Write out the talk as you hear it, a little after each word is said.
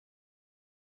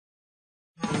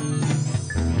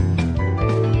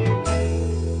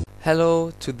Hello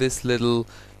to this little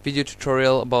video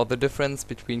tutorial about the difference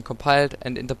between compiled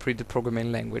and interpreted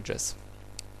programming languages.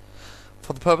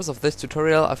 For the purpose of this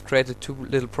tutorial I've created two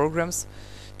little programs,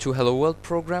 two Hello World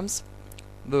programs.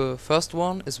 The first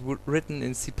one is written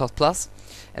in C++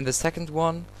 and the second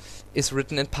one is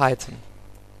written in Python.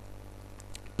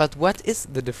 But what is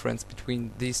the difference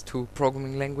between these two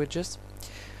programming languages?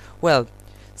 Well,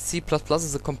 C++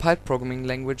 is a compiled programming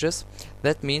languages.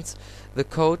 That means the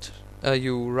code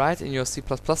you write in your C++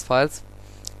 files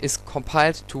is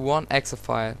compiled to one exe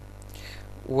file,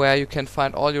 where you can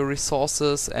find all your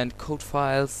resources and code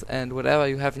files and whatever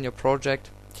you have in your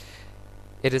project.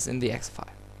 It is in the exe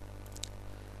file.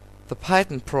 The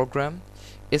Python program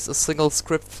is a single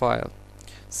script file,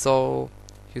 so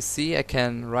you see I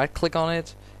can right click on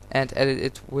it and edit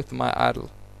it with my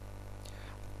idle,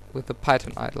 with the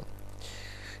Python idle.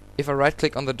 If I right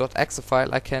click on the .exe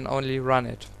file I can only run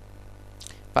it.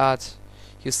 But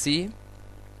you see,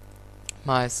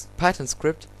 my Python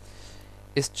script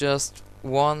is just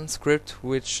one script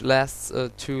which lasts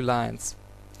 2 lines,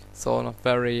 so not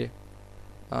very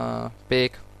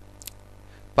big.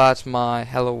 But my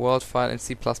Hello World file in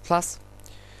C++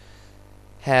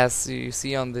 has, you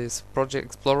see on this Project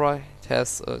Explorer, it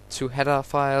has 2 header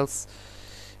files,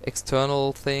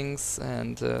 external things,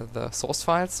 and the source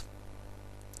files.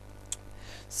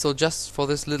 So just for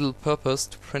this little purpose,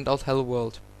 to print out Hello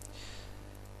World.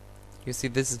 You see,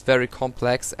 this is very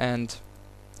complex, and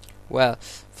well,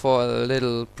 for a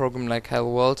little program like Hello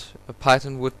World,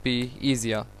 Python would be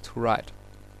easier to write.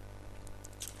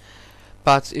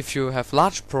 But if you have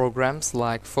large programs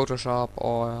like Photoshop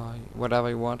or whatever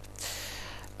you want,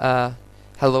 the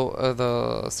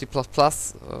C++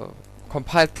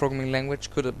 compiled programming language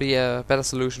could be a better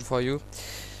solution for you,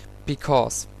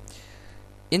 because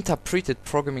interpreted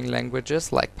programming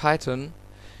languages like Python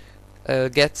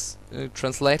get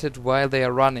translated while they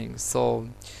are running. So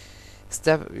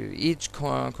each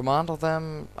command of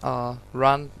them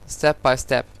run step by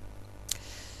step.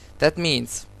 That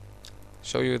means,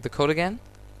 show you the code again.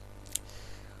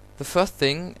 The first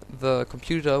thing the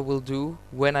computer will do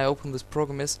when I open this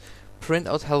program is print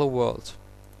out Hello World.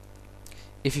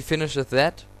 If he finishes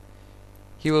that,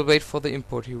 he will wait for the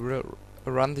input. He will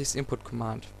run this input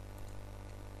command.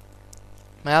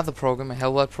 My other program, a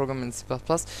Hello World program in C++,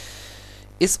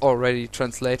 is already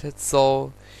translated,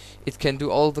 so it can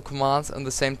do all the commands at the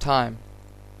same time.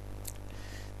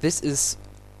 This is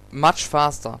much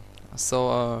faster.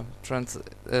 So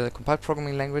compiled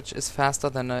programming language is faster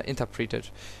than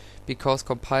interpreted, because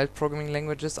compiled programming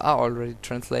languages are already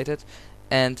translated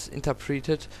and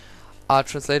interpreted are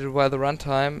translated while the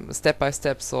runtime step by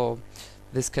step, so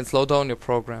this can slow down your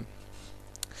program.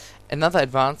 Another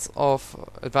advantage of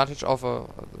a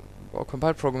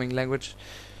compiled programming language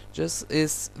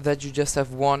is that you just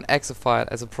have one exe file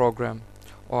as a program,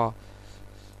 or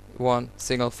one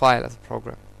single file as a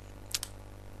program.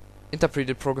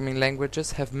 Interpreted programming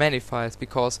languages have many files,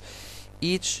 because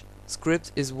each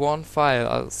script is one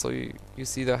file. So you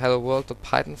see the Hello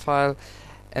World.Python file,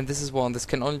 and this is one. This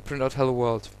can only print out Hello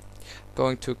World.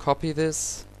 Going to copy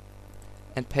this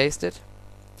and paste it.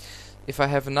 If I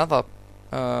have another,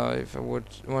 if I would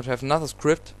want to have another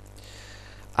script,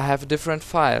 I have a different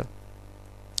file.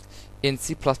 In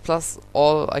C++,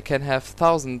 I can have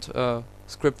 1,000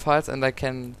 script files, and I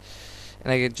can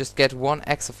just get one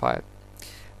exe file.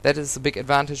 That is a big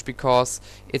advantage, because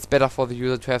it's better for the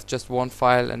user to have just one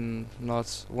file and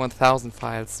not 1,000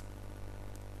 files.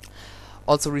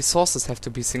 Also, resources have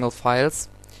to be single files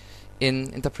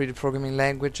in interpreted programming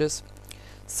languages.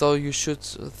 So you should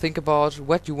think about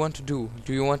what you want to do.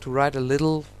 Do you want to write a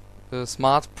little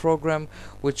smart program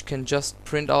which can just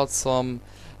print out some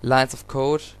lines of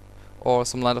code or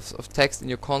some lines of text in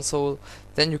your console?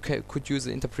 Then you could use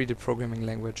an interpreted programming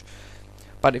language.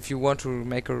 But if you want to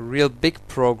make a real big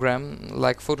program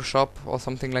like Photoshop or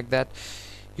something like that,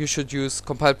 you should use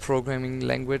compiled programming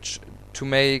language to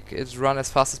make it run as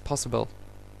fast as possible.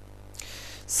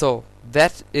 So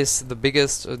that is the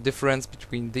biggest difference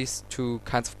between these two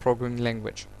kinds of programming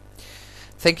language.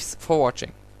 Thanks for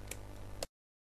watching.